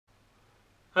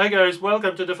Hi guys,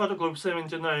 welcome to the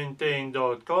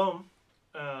photoclub1719.com.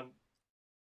 Um,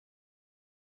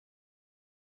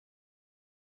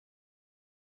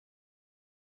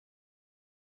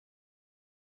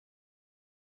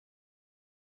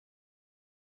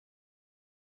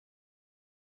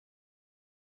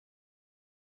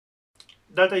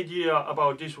 that idea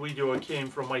about this video came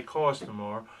from my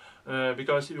customer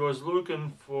because he was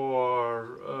looking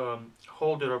for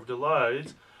holder of the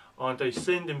lights, and I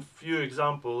sent him few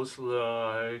examples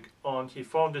and he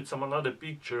found it some another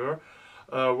picture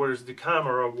whereas the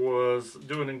camera was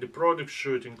doing the product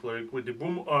shooting like with the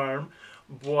boom arm,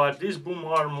 but this boom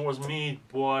arm was made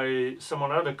by some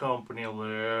other company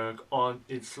and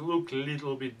it's look a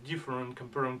little bit different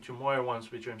comparing to my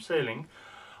ones which I'm selling.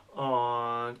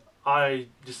 And I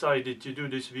decided to do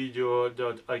this video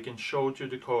that I can show to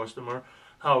the customer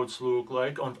how it's look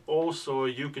like, and also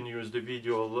you can use the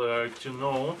video to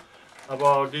know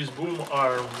about this boom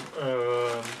arm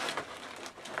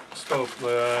stuff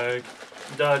that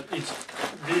it's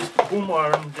this boom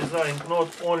arm designed not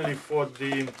only for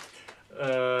the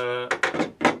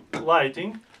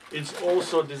lighting, it's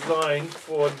also designed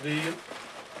for the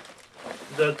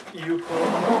that you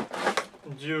can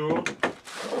do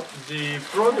the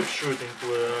product shooting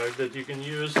that you can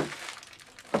use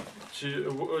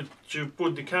to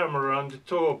put the camera on the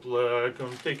top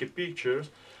and take a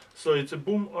pictures. So it's a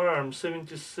boom arm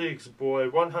 76 by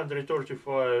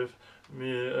 135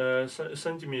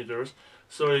 centimeters.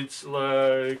 So it's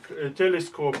like a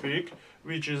telescopic,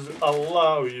 which is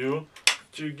allow you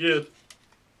to get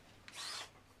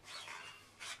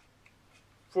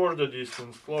further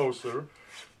distance closer.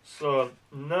 So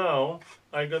now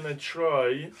I'm gonna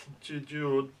try to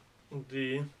do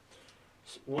the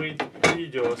with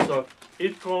video. So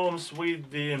it comes with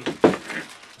the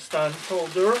stand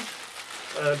holder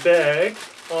bag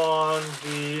on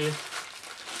the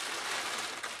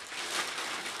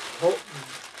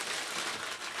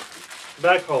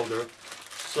back holder.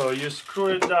 So you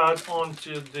screw that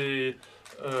onto the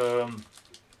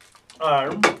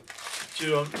arm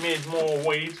to make more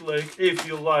weight, like if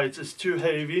your light is too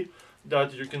heavy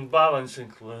that you can balance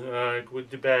it like with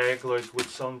the bag, like with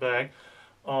some bag,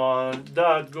 and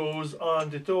that goes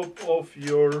on the top of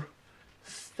your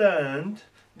stand.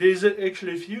 There's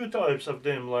actually a few types of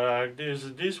them, like there's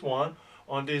this one,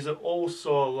 and there's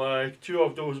also like two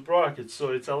of those brackets,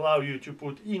 so it's allow you to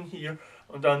put in here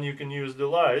and then you can use the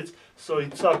lights. So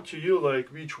it's up to you like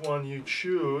which one you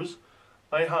choose.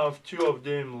 I have two of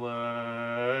them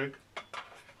like,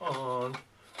 and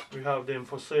we have them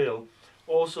for sale.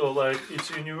 Also, like,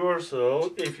 it's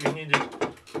universal. If you need it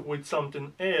with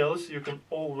something else, you can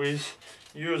always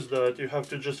use that. You have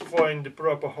to just find the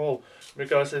proper hole,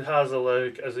 because it has a,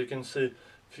 like, as you can see,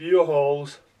 few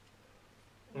holes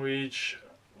which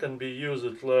can be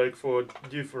used like for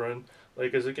different,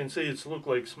 like as you can see it's look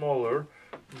like smaller,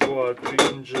 but we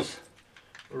can just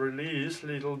release a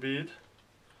little bit,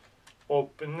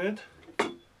 open it,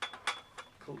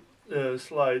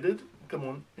 slide it, come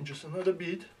on, just another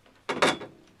bit.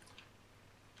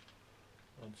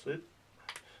 That's it.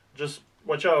 Just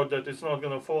watch out that it's not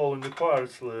gonna fall in the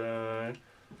parts. Come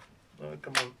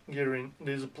on, Gearing.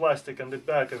 There's plastic on the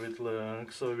back of it,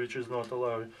 so which is not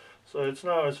allowed. So it's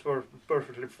now it's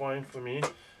perfectly fine for me.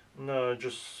 Now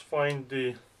just find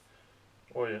the.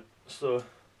 Oh yeah. So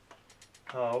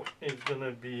how it's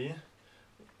gonna be,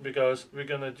 because we're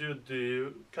gonna do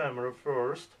the camera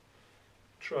first.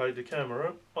 Try the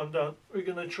camera, and then we're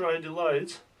gonna try the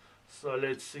lights. So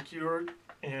let's secure it,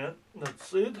 and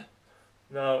that's it.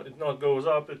 Now it not goes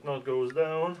up, it not goes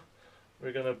down.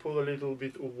 We're gonna pull a little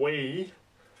bit away,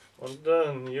 and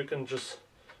then you can just,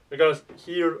 because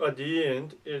here at the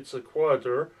end it's a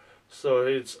quarter, so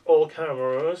it's all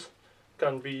cameras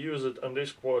can be used on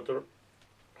this quarter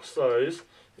size.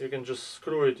 You can just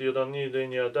screw it, you don't need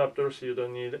any adapters, you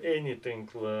don't need anything,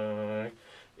 like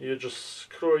you just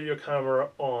screw your camera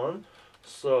on.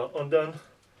 So, and then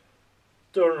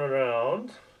turn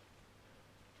around,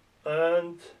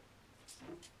 and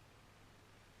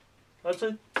that's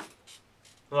it.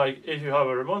 Like if you have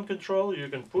a remote control, you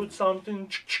can put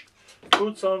something,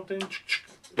 put something,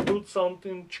 put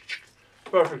something,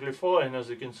 perfectly fine. As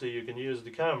you can see, you can use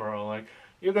the camera. Like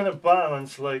you're gonna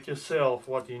balance like yourself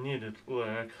what you needed.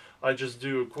 Like I just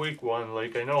do a quick one.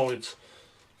 Like I know it's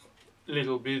a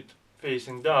little bit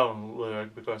facing down,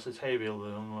 like because it's heavy,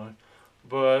 like,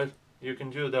 but you can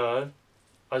do that.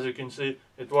 As you can see,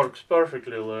 it works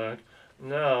perfectly. Like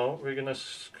now we're gonna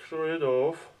screw it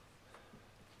off.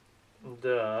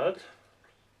 That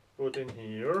put in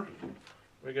here.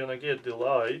 We're gonna get the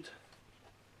light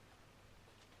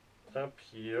up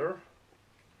here.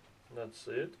 that's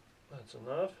it, that's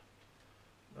enough.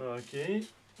 Okay,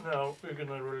 now we're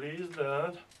gonna release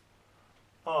that,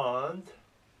 and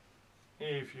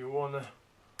if you wanna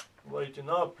lighten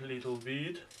up a little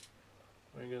bit,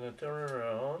 we're gonna turn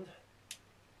around.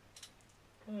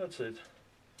 That's it.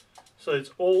 So it's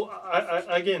all,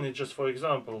 again, it's just for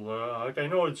example, like I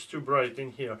know it's too bright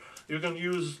in here. You can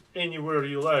use anywhere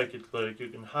you like it, like you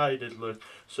can hide it, like,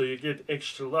 so you get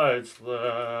extra lights,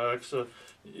 like, so,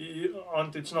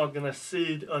 and it's not gonna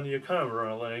sit on your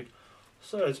camera, like,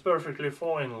 so it's perfectly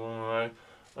fine, like,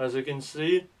 as you can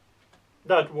see,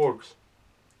 that works.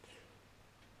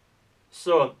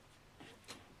 So,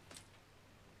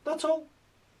 that's all.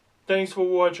 Thanks for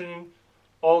watching.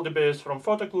 All the best from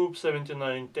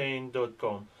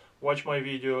photoclub7910.com. Watch my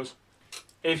videos.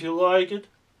 If you like it,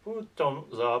 put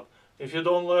thumbs up. If you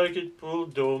don't like it,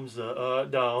 put thumbs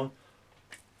down.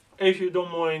 If you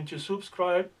don't mind to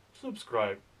subscribe,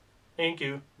 subscribe. Thank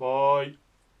you. Bye.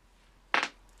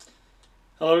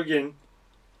 Hello again.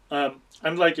 I'm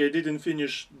like I didn't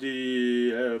finish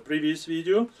the previous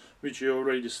video, which you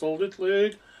already sold it,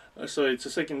 like. So it's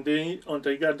a second day, and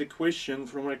I got the question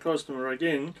from my customer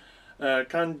again.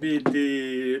 Can be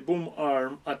the boom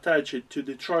arm attached to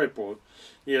the tripod?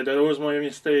 Yeah, that was my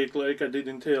mistake, like I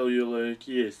didn't tell you, like,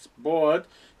 yes, but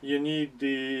you need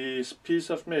this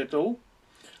piece of metal,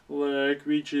 like,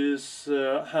 which is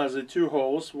has two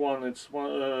holes. One it's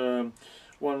one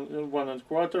and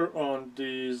quarter on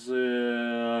this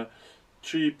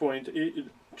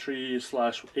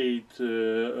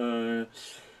 3.8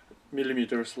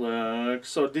 millimeters, like.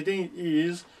 So the thing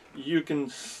is, you can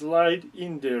slide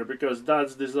in there because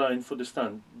that's designed for the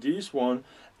stand. This one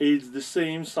is the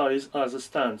same size as a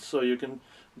stand, so you can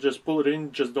just pull it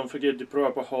in. Just don't forget the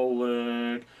proper hole,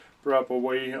 like, proper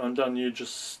way, and then you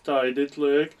just tied it,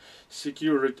 like,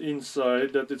 secure it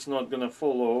inside that it's not gonna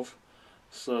fall off.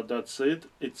 So that's it,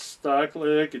 it's stuck,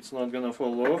 like, it's not gonna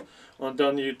fall off. And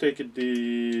then you take it,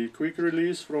 the quick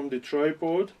release from the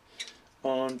tripod,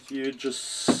 and you just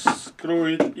screw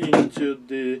it into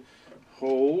the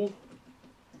hole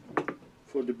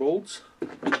for the bolts.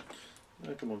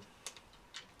 Come on.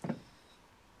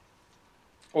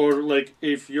 Or like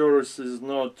if yours is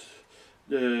not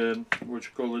what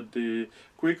you call it, the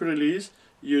quick release,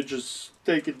 you just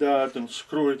take it out and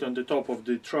screw it on the top of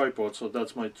the tripod. So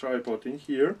that's my tripod in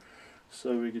here,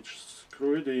 so we can just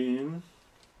screw it in.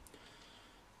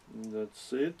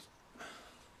 That's it.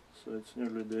 So it's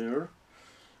nearly there.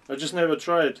 I just never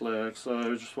tried, like, so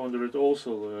I just wondered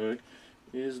also, like,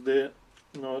 is they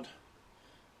not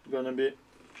gonna be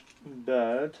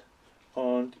bad,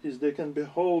 and is they can be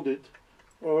hold it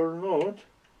or not.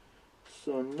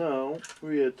 So now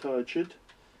we attach it,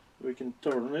 we can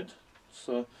turn it,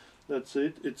 so that's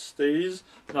it, it stays.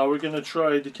 Now we're gonna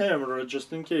try the camera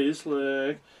just in case,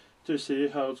 like, to see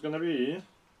how it's gonna be.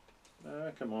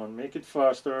 Come on, make it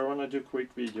faster, I wanna do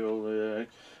quick video, like,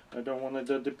 I don't want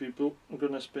that the people are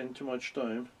gonna spend too much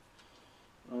time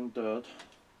on that.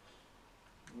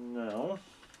 Now,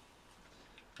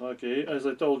 okay, as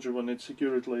I told you, when it's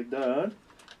secured like that,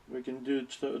 we can do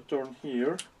turn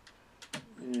here.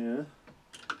 Yeah,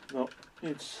 no,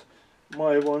 it's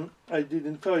my one, I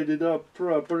didn't tie it up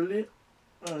properly.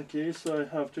 Okay, so I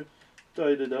have to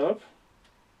tie it up.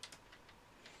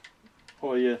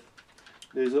 Oh yeah,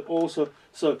 there's also,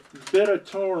 so better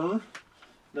turn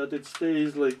that it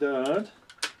stays like that.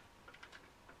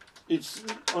 It's,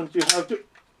 and you have to,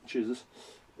 Jesus,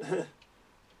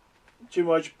 too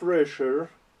much pressure.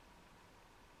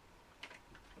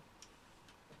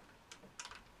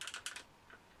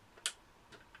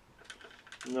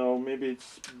 No, maybe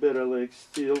it's better, like,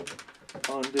 still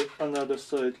on the another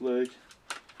side, like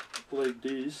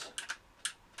this.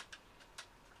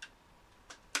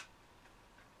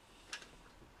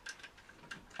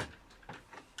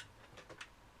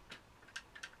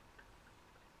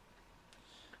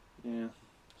 Yeah,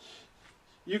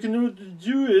 you can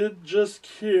do it just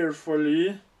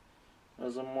carefully.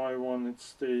 As on my one, it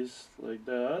stays like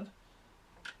that.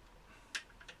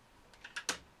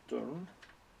 Turn.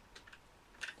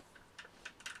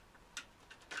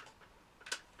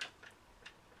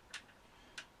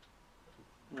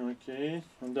 Okay,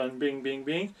 and then bing, bing,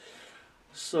 bing.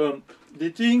 So the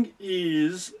thing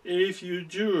is, if you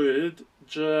do it,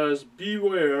 just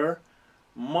beware.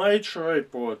 My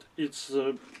tripod, it's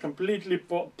completely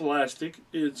plastic,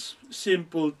 it's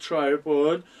simple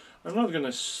tripod. I'm not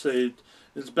gonna say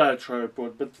it's bad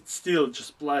tripod, but it's still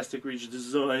just plastic, which is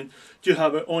designed to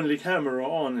have only camera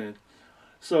on it.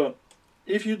 So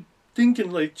if you're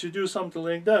thinking like to do something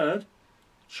like that,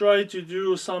 try to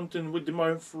do something with the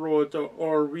mouth rod,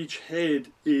 or which head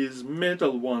is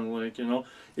metal one, like, you know,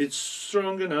 it's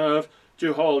strong enough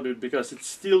to hold it, because it's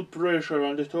still pressure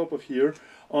on the top of here,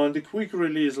 on the quick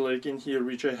release, like in here,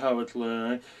 which I have it,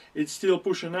 like, it's still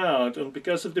pushing out, and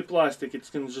because of the plastic, it's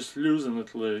gonna just loosen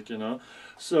it, like, you know.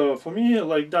 So for me,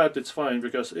 like that, it's fine,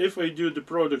 because if I do the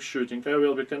product shooting, I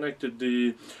will be connected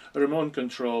the remote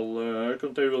control,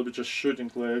 and I will be just shooting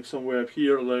like somewhere up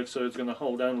here, like, so it's gonna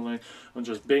hold down, like, and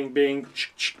just bang bang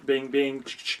bang bang.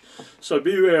 So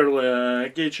beware,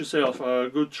 like, get yourself a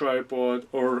good tripod,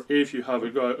 or if you have a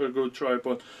good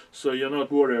tripod, so you're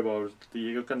not worried about it.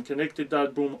 You can connect it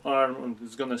that boom arm and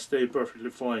it's gonna stay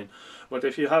perfectly fine. But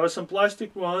if you have some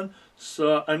plastic one,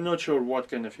 so I'm not sure what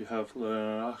kind of you have,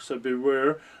 so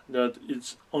beware that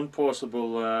it's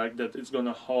impossible that it's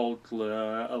gonna hold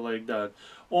like that.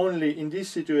 Only in this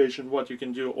situation, what you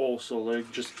can do also,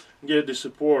 like, just get the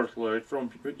support, like,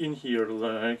 from in here,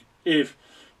 like, if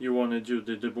you want to do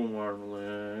the boom arm,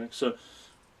 like. So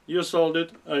you solved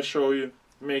it, I show you,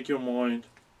 make your mind.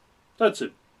 That's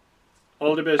it.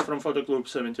 All the best from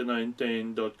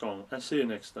photoclub7910.com, and see you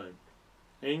next time.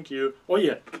 Thank you. Oh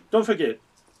yeah, don't forget,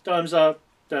 thumbs up,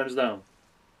 thumbs down.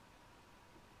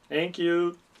 Thank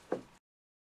you.